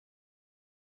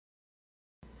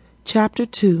Chapter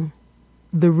 2.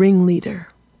 The Ringleader.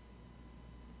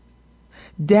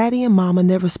 Daddy and Mama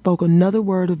never spoke another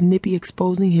word of Nippy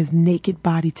exposing his naked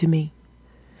body to me.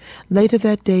 Later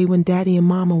that day, when Daddy and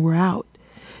Mama were out,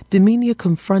 Demeania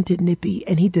confronted Nippy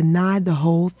and he denied the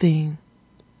whole thing.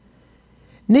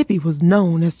 Nippy was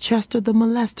known as Chester the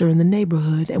molester in the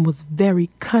neighborhood and was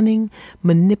very cunning,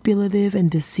 manipulative,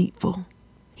 and deceitful.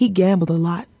 He gambled a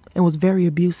lot and was very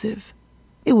abusive.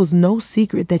 It was no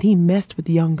secret that he messed with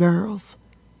young girls.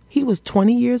 He was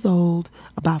 20 years old,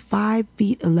 about 5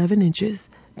 feet 11 inches,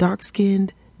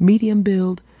 dark-skinned, medium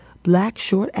build, black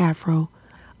short afro,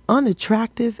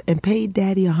 unattractive, and paid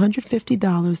Daddy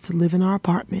 $150 to live in our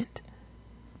apartment.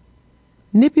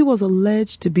 Nippy was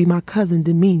alleged to be my cousin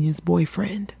Demenia's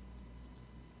boyfriend.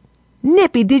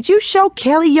 "Nippy, did you show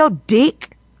Kelly your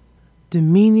dick?"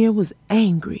 Demenia was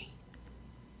angry.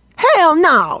 "Hell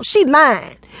no, she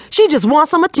lying. She just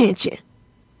wants some attention.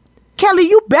 Kelly,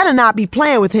 you better not be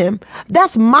playing with him.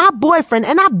 That's my boyfriend,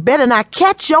 and I better not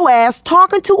catch your ass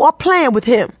talking to or playing with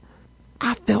him."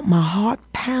 I felt my heart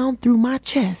pound through my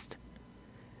chest.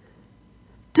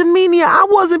 "Demenia, I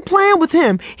wasn't playing with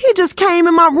him. He just came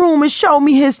in my room and showed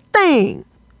me his thing.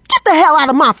 Get the hell out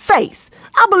of my face.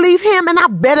 I believe him, and I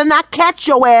better not catch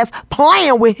your ass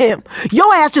playing with him.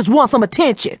 Your ass just wants some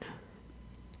attention."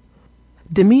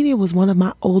 Demenia was one of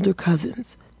my older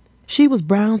cousins. She was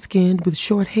brown-skinned with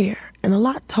short hair and a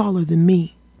lot taller than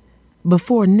me.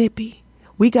 Before Nippy,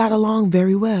 we got along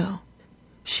very well.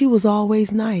 She was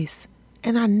always nice,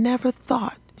 and I never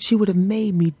thought she would have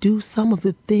made me do some of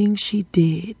the things she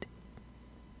did.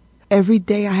 Every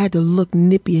day I had to look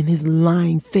Nippy in his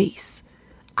lying face.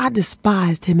 I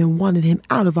despised him and wanted him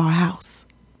out of our house.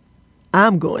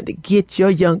 "I'm going to get your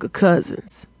younger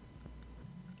cousins."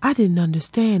 I didn't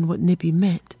understand what Nippy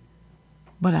meant,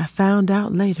 but I found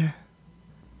out later.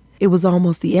 It was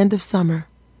almost the end of summer.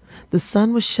 The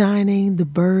sun was shining, the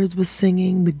birds were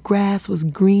singing, the grass was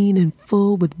green and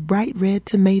full with bright red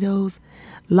tomatoes,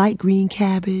 light green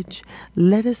cabbage,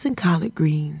 lettuce, and collard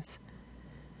greens.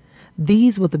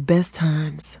 These were the best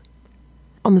times.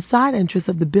 On the side entrance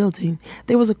of the building,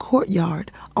 there was a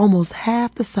courtyard almost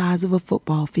half the size of a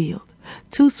football field.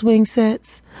 2 swing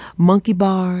sets, monkey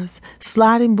bars,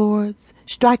 sliding boards,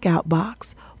 strikeout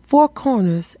box, 4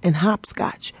 corners, and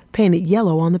hopscotch painted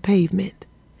yellow on the pavement.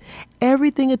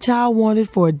 Everything a child wanted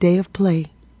for a day of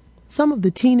play. Some of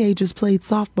the teenagers played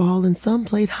softball and some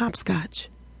played hopscotch.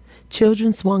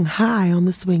 Children swung high on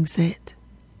the swing set.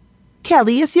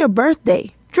 "Kelly, it's your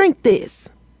birthday. Drink this."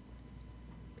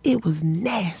 It was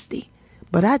nasty,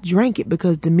 but I drank it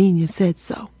because Demenia said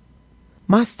so.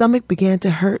 My stomach began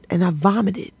to hurt and I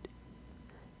vomited.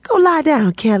 "Go lie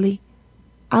down, Kelly."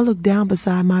 I looked down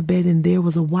beside my bed and there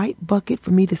was a white bucket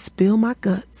for me to spill my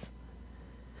guts.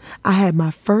 I had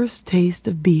my first taste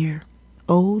of beer,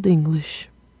 Old English.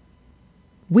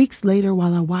 Weeks later,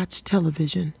 while I watched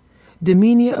television,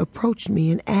 Demenia approached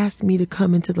me and asked me to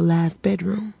come into the last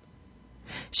bedroom.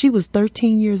 She was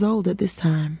 13 years old at this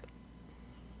time.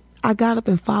 I got up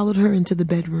and followed her into the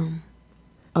bedroom.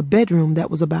 A bedroom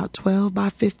that was about 12 by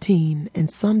 15 and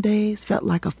some days felt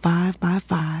like a 5 by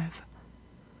 5.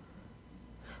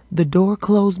 The door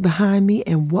closed behind me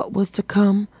and what was to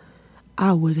come,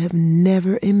 I would have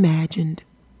never imagined.